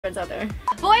Friends out there.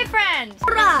 Boyfriend!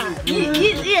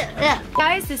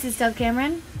 Guys, this is Doug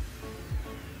Cameron.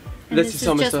 And this is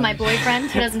just my boyfriend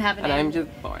who doesn't have a name. And I'm just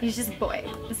a boy. He's just a boy.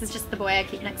 This is just the boy I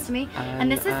keep next to me.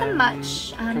 And this is the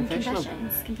Much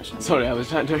Confessions. Sorry, I was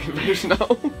trying to do a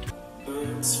confessional.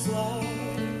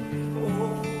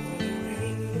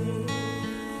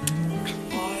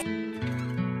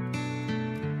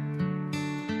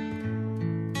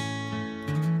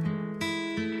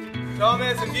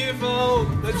 Thomas and beautiful,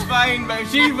 that's fine, but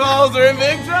if she falls, we're in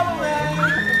big trouble,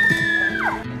 man!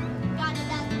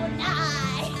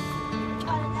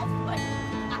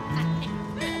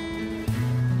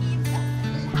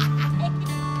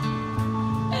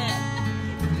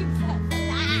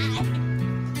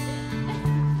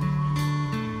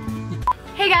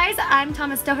 Hey guys, I'm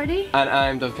Thomas Doherty. And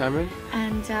I'm Doug Cameron.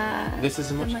 And this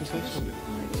is a Much Confessional.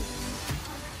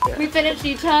 Yeah. We finish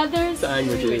each other's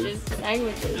sandwiches.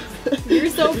 You're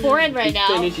so foreign right now.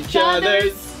 Finish each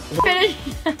other's. Finish.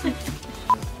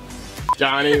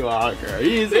 Johnny Walker,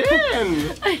 he's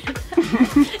in.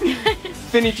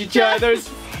 Finish each other's.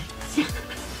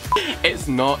 It's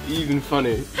not even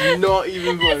funny. Not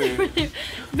even funny.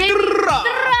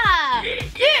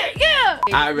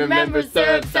 I remember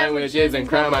syrup sandwiches and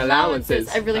crumb allowances.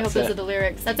 I really hope those are the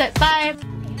lyrics. That's it. Bye.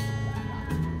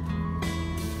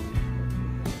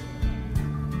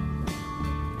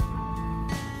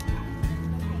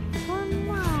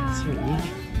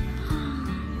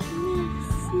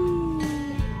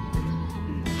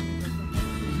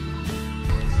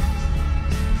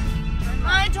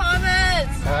 Hi, Thomas!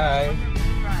 Hi.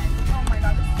 Oh my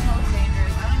god, this is the most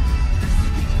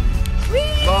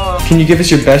dangerous. Can you give us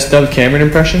your best Doug Cameron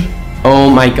impression? Oh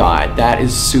my god, that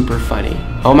is super funny.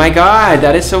 Oh my god,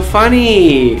 that is so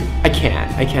funny. I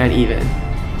can't even.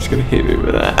 She's gonna hit me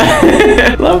with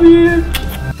that. Love you.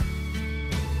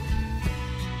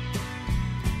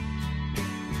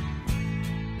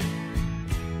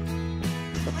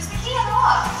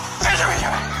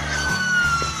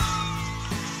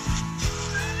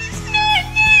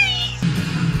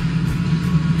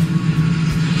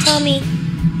 Tommy,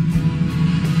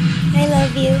 I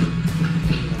love you.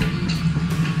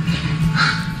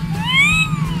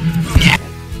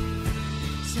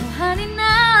 So honey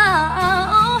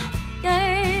now,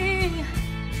 yeah.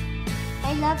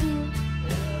 I love you.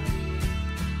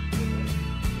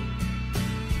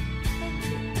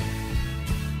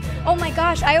 Oh my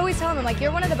gosh, I always tell him, I'm like,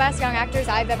 you're one of the best young actors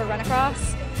I've ever run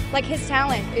across. Like, his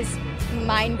talent is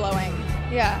mind-blowing.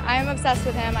 Yeah, I'm obsessed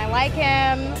with him. I like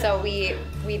him. So we've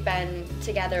been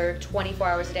together 24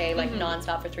 hours a day, like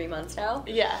nonstop for 3 months now.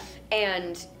 Yeah.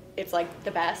 And it's like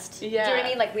the best. Yeah. Do you know what I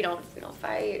mean? Like we don't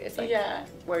fight. It's like Yeah.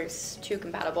 we're too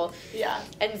compatible. Yeah.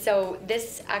 And so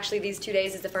these 2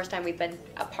 days is the first time we've been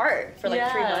apart for like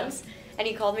 3 months. And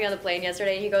he called me on the plane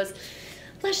yesterday and he goes,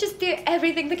 let's just do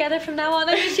everything together from now on.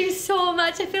 I miss you so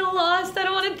much. I feel lost. I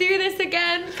don't want to do this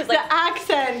again. Because like The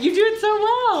accent, you do it so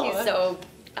well.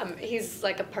 he's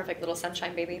like a perfect little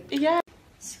sunshine baby. Yeah.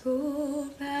 School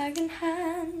bag in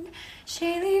hand,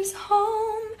 she leaves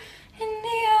home in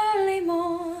the early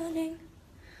morning,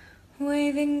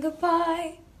 waving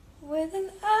goodbye with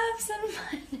an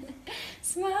absent-minded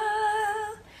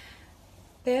smile.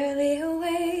 Barely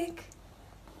awake,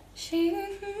 she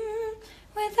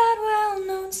with that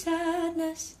well-known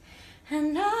sadness,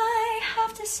 and I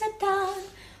have to sit down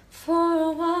for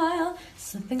a while,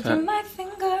 slipping through my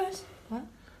fingers. What?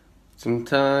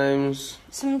 Sometimes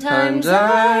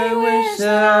I wish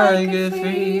that I could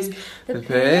freeze the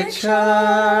pictures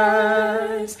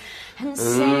and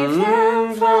save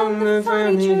them from the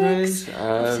funny tricks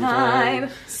of time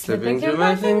slipping through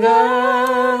my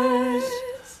fingers.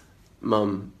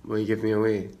 Mum, will you give me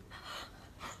away?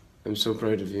 I'm so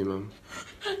proud of you, Mum.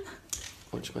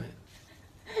 Watch my...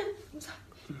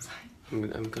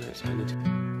 I'm gonna sign it.